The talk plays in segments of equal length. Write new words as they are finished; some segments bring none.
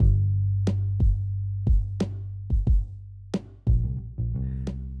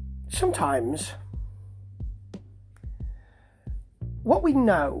Sometimes what we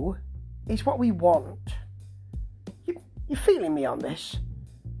know is what we want. You're feeling me on this?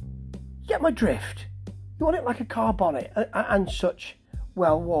 You get my drift? You want it like a car bonnet and such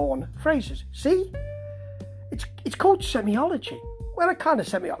well-worn phrases. See? It's called semiology. Well, a kind of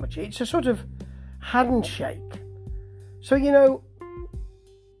semiology. It's a sort of handshake. So,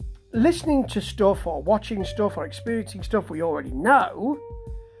 listening to stuff or watching stuff or experiencing stuff we already know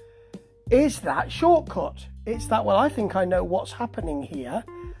is that shortcut. It's that, well, I think I know what's happening here,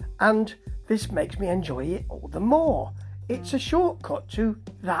 and this makes me enjoy it all the more. It's a shortcut to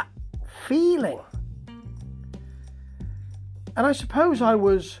that feeling. And I suppose I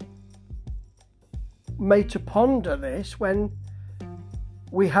was made to ponder this when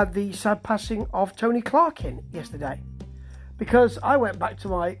we had the sad passing of Tony Clarkin yesterday. Because I went back to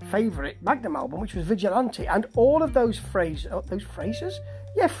my favourite Magnum album, which was Vigilante, and all of those phrases,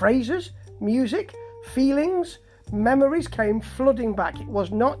 music, feelings, memories came flooding back. It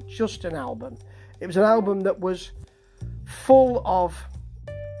was not just an album. It was an album that was full of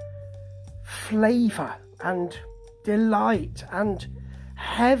flavour and delight and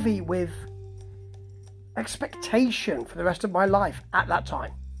heavy with expectation for the rest of my life at that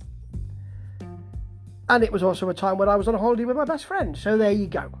time. And it was also a time when I was on a holiday with my best friend. So there you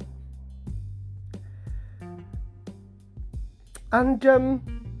go. And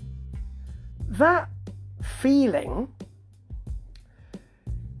that feeling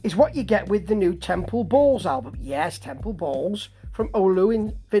is what you get with the new Temple Balls album. Yes, Temple Balls from Oulu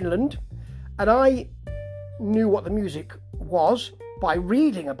in Finland. And I knew what the music was by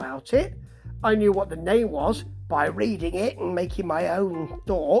reading about it. I knew what the name was by reading it and making my own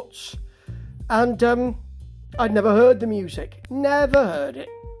thoughts. And I'd never heard the music. Never heard it.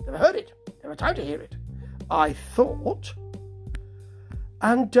 Never heard it. Never had time to hear it, I thought.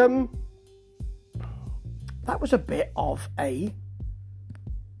 And that was a bit of a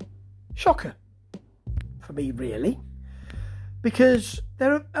shocker for me, really. Because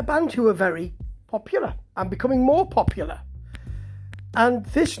they're a band who are very popular and becoming more popular. And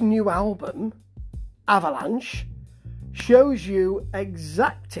this new album, Avalanche, shows you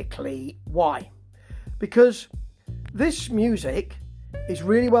exactly why. Because this music is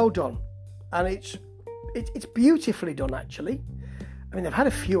really well done, and it's beautifully done, actually. I mean, they've had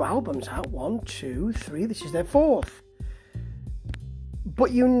a few albums out, 1, 2, 3, this is their 4th.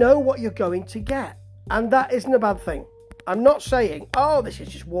 But you know what you're going to get, and that isn't a bad thing. I'm not saying, oh, this is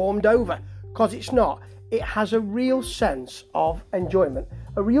just warmed over, because it's not. It has a real sense of enjoyment,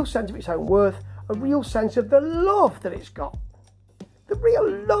 a real sense of its own worth, a real sense of the love that it's got. The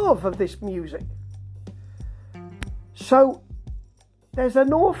real love of this music. So, there's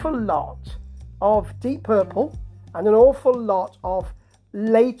an awful lot of Deep Purple and an awful lot of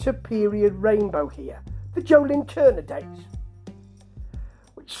later period Rainbow here. The Joe Lynn Turner days.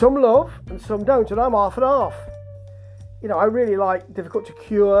 Which some love and some don't, and I'm half and half. I really like Difficult to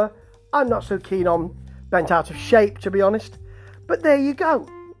Cure. I'm not so keen on Bent Out of Shape, to be honest. But there you go.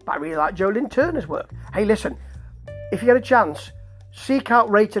 But I really like Joe Lynn Turner's work. Hey, listen, if you get a chance, seek out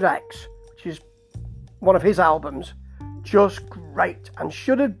Rated X, which is one of his albums. Just great, and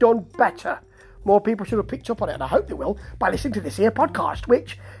should have done better. More people should have picked up on it, and I hope they will, by listening to this here podcast,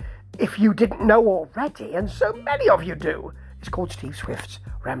 which, if you didn't know already, and so many of you do, is called Steve Swift's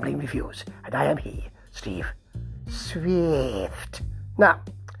Rambling Reviews, and I am he, Steve Swift. Now,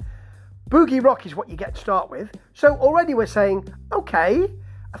 boogie rock is what you get to start with, so already we're saying, okay,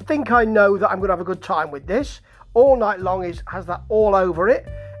 I think I know that I'm going to have a good time with this. All Night Long has that all over it.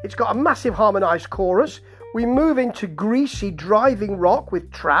 It's got a massive harmonised chorus. We move into greasy driving rock with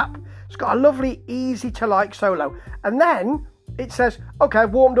trap. It's got a lovely easy to like solo. And then it says, okay,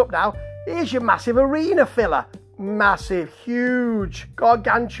 I've warmed up now. Here's your massive arena filler. Massive, huge,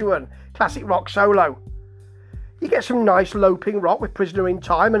 gargantuan classic rock solo. You get some nice loping rock with Prisoner in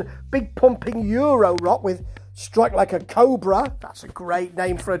Time and big pumping Euro rock with Strike Like a Cobra. That's a great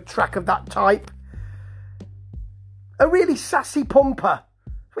name for a track of that type. A really sassy pumper.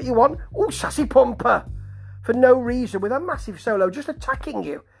 That's what you want. Oh, sassy pumper. For no reason, with a massive solo just attacking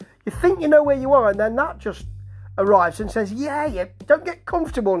you. You think you know where you are, and then that just arrives and says, yeah, you don't get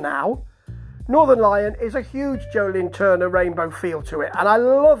comfortable now. Northern Lion is a huge Joe Lynn Turner Rainbow feel to it, and I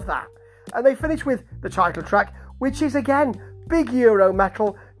love that. And they finish with the title track, which is, again, big Euro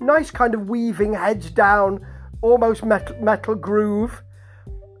metal, nice kind of weaving heads down, almost metal groove.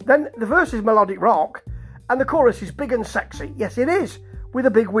 Then the verse is melodic rock, and the chorus is big and sexy. Yes, it is, with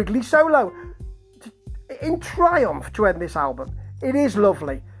a big wiggly solo. In triumph to end this album. It is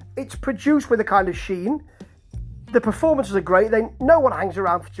lovely. It's produced with a kind of sheen. The performances are great. No one hangs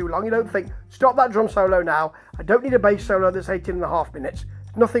around for too long. You don't think, stop that drum solo now. I don't need a bass solo that's 18.5 minutes.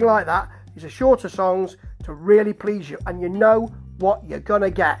 Nothing like that. These are shorter songs to really please you, and you know what you're going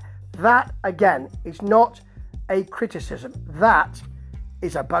to get. That, again, is not a criticism. That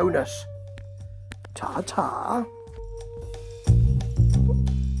is a bonus. Ta-ta.